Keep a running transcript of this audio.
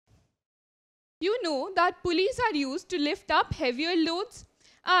You know that pulleys are used to lift up heavier loads,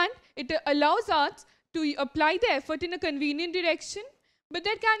 and it allows us to apply the effort in a convenient direction. But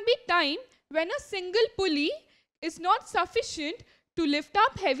there can be time when a single pulley is not sufficient to lift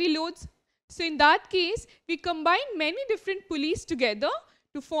up heavy loads. So in that case, we combine many different pulleys together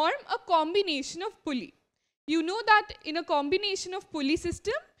to form a combination of pulley. You know that in a combination of pulley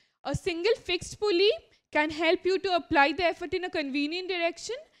system, a single fixed pulley can help you to apply the effort in a convenient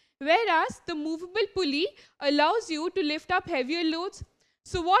direction, whereas the movable pulley allows you to lift up heavier loads.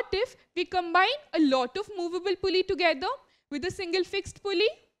 So what if we combine a lot of movable pulley together with a single fixed pulley?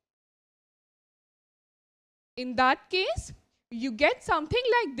 In that case, you get something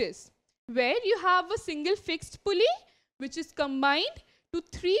like this, where you have a single fixed pulley which is combined to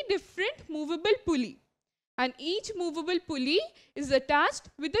 3 different movable pulley. And each movable pulley is attached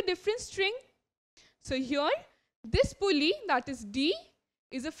with a different string. So here, this pulley, that is D,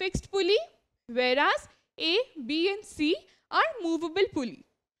 is a fixed pulley, whereas A, B and C are movable pulley.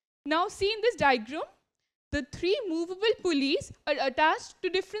 Now see in this diagram, the 3 movable pulleys are attached to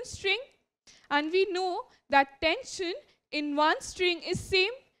different string, and we know that tension in one string is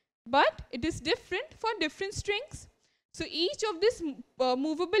same, but it is different for different strings. So each of these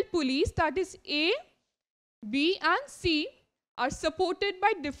movable pulleys, that is A, B and C, are supported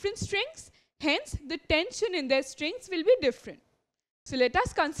by different strings. Hence, the tension in their strings will be different. So let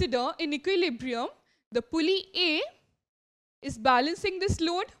us consider in equilibrium, the pulley A is balancing this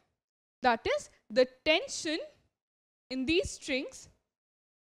load. That is, the tension in these strings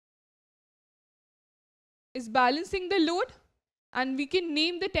is balancing the load, and we can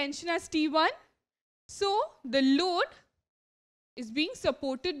name the tension as T1. So the load is being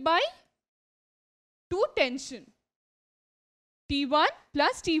supported by 2 tension, T1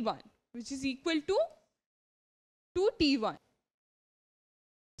 plus T1, which is equal to 2T1.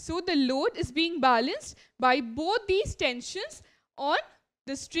 So the load is being balanced by both these tensions on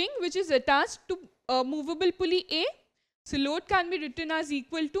the string which is attached to a movable pulley A. So load can be written as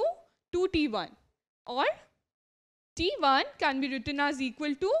equal to 2T1, or T1 can be written as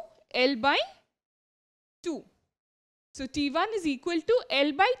equal to L by 2. So T1 is equal to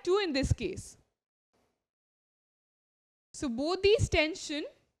L by 2 in this case. So both these tension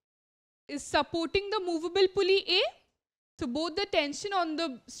is supporting the movable pulley A. So both the tension on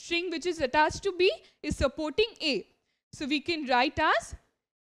the string which is attached to B is supporting A. So we can write as,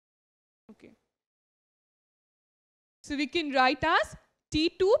 okay. So we can write as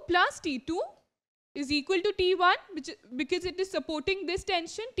T2 plus T2 is equal to T1, because it is supporting this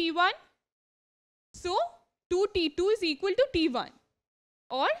tension T1. So 2T2 is equal to T1,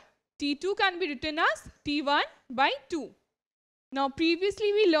 or T2 can be written as T1 by 2. Now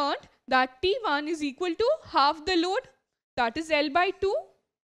previously we learned that T1 is equal to half the load, that is L by 2.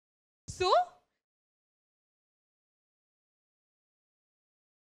 So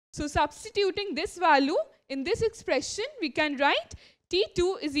substituting this value in this expression, we can write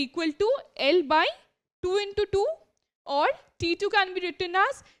T2 is equal to L by 2 into 2, or T2 can be written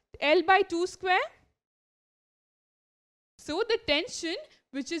as L by 2 square. So the tension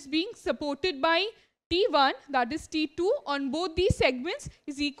which is being supported by T1, that is T2, on both these segments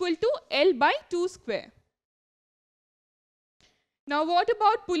is equal to L by 2 square. Now what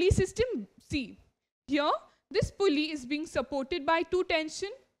about pulley system C? Here this pulley is being supported by 2 tension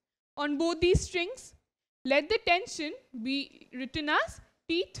on both these strings. Let the tension be written as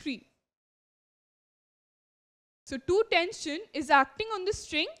T3. So 2 tension is acting on the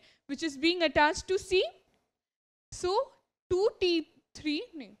string which is being attached to C. So 2T3,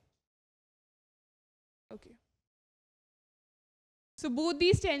 okay. So both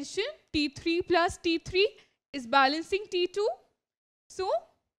these tension, T3 plus T3 is balancing T2. So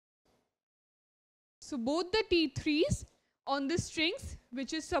both the T3s on the strings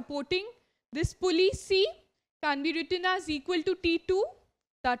which is supporting this pulley C can be written as equal to T2,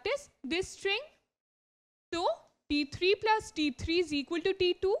 that is this string. So T3 plus T3 is equal to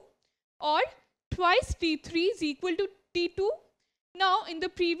T2, or twice T3 is equal to T2. Now in the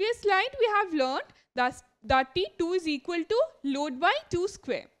previous slide we have learned that T2 is equal to load by 2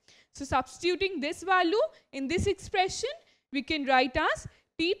 square. So substituting this value in this expression, we can write as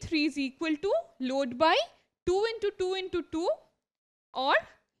T3 is equal to load by 2 into 2 into 2, or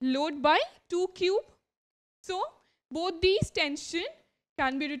load by 2 cube. So both these tension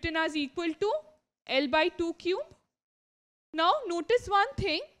can be written as equal to L by 2 cube. Now notice one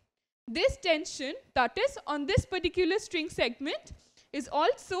thing, this tension, that is on this particular string segment, is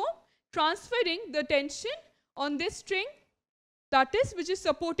also transferring the tension on this string, that is which is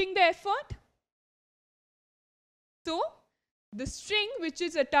supporting the effort. So the string which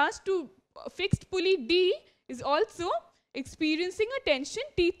is attached to fixed pulley D is also experiencing a tension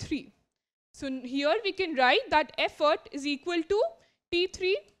T3. So here we can write that effort is equal to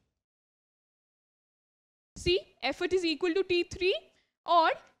T3. See, effort is equal to T3, or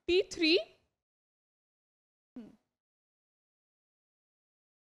T3,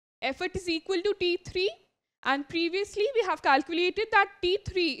 effort is equal to T3, and previously we have calculated that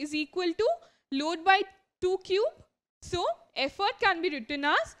T3 is equal to load by 2 cube. So effort can be written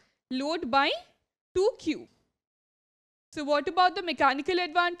as load by 2 cube. So what about the mechanical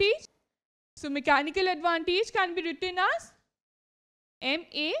advantage? So mechanical advantage can be written as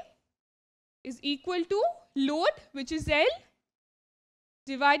MA is equal to load, which is L,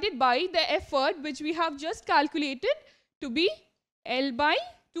 divided by the effort, which we have just calculated to be L by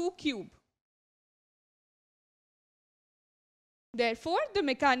 2 cube. Therefore, the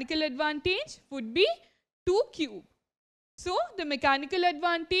mechanical advantage would be 2 cube. So, the mechanical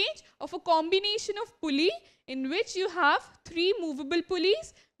advantage of a combination of pulley in which you have 3 movable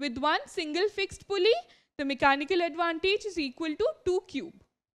pulleys with 1 single fixed pulley, the mechanical advantage is equal to 2 cube.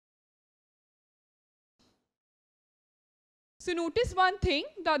 So, notice one thing,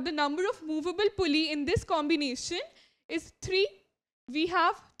 that the number of movable pulley in this combination is 3. We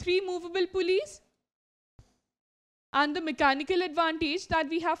have 3 movable pulleys, and the mechanical advantage that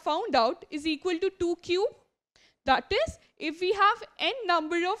we have found out is equal to 2 cube. That is, if we have n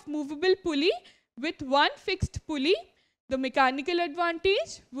number of movable pulley with 1 fixed pulley, the mechanical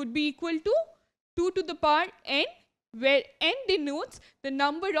advantage would be equal to 2 to the power n, where n denotes the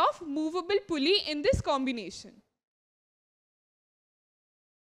number of movable pulley in this combination.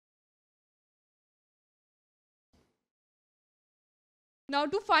 Now,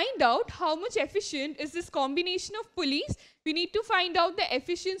 to find out how much efficient is this combination of pulleys, we need to find out the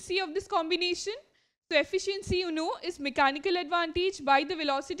efficiency of this combination. So, efficiency, you know, is mechanical advantage by the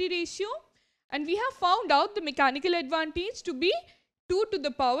velocity ratio, and we have found out the mechanical advantage to be 2 to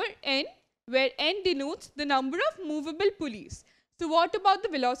the power n, where n denotes the number of movable pulleys. So, what about the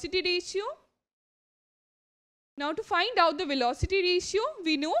velocity ratio? Now, to find out the velocity ratio,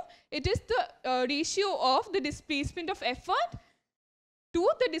 we know it is the ratio of the displacement of effort to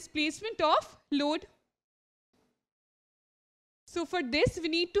the displacement of load. So for this, we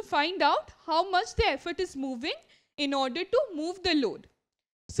need to find out how much the effort is moving in order to move the load.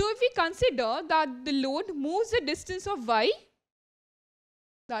 So if we consider that the load moves a distance of y,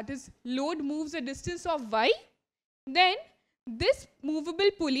 that is, load moves a distance of y, then this movable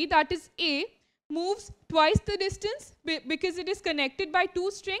pulley, that is A, moves twice the distance because it is connected by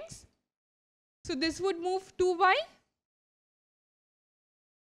 2 strings. So this would move 2y.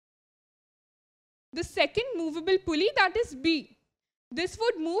 The second movable pulley, that is B, this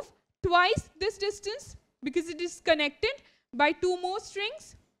would move twice this distance because it is connected by 2 more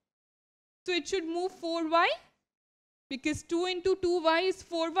strings. So it should move 4y because 2 into 2y is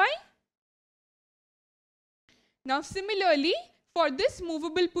 4y. Now similarly, for this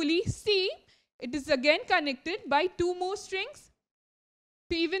movable pulley C, it is again connected by 2 more strings.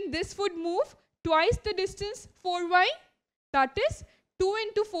 So even this would move twice the distance 4y, that is 2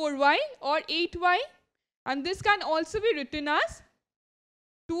 into 4y or 8y, and this can also be written as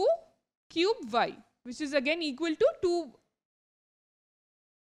 2 cube y, which is again equal to 2,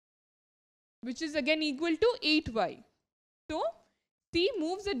 which is again equal to 8y. So C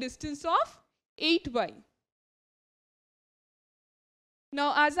moves a distance of 8y.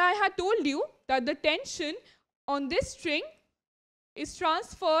 Now, as I had told you that the tension on this string is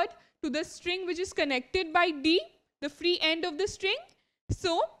transferred to the string which is connected by D, the free end of the string.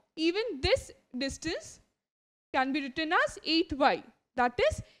 So even this distance can be written as 8y. That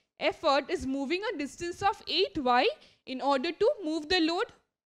is, effort is moving a distance of 8y in order to move the load.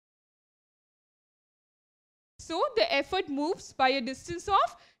 So the effort moves by a distance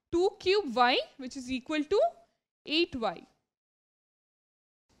of 2 cube y, which is equal to 8y.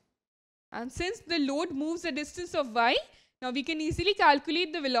 And since the load moves a distance of y, now we can easily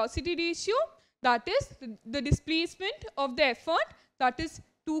calculate the velocity ratio, that is the displacement of the effort, that is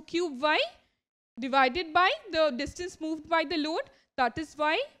 2 cube y divided by the distance moved by the load, that is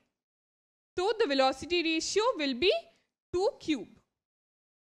y. So the velocity ratio will be 2 cube.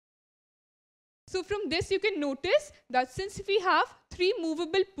 So from this you can notice that since we have 3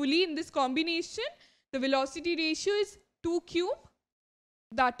 movable pulley in this combination, the velocity ratio is 2 cube,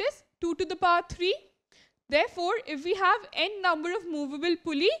 that is 2 to the power 3. Therefore, if we have n number of movable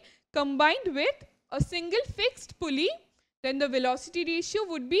pulley combined with a single fixed pulley, then the velocity ratio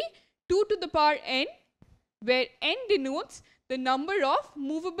would be 2 to the power n, where n denotes the number of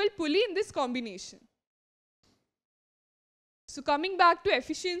movable pulley in this combination. So coming back to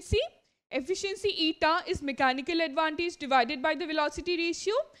efficiency, efficiency eta is mechanical advantage divided by the velocity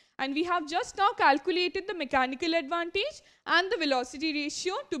ratio, and we have just now calculated the mechanical advantage and the velocity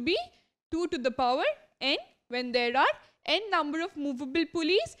ratio to be 2 to the power n when there are n number of movable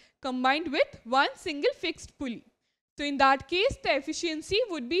pulleys combined with one single fixed pulley. So in that case, the efficiency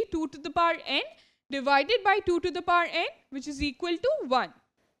would be 2 to the power n divided by 2 to the power n, which is equal to 1.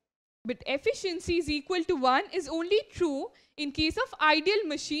 But efficiency is equal to 1 is only true in case of ideal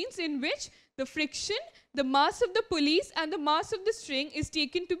machines in which the friction, the mass of the pulleys and the mass of the string is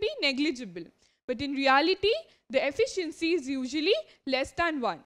taken to be negligible. But in reality, the efficiency is usually less than 1.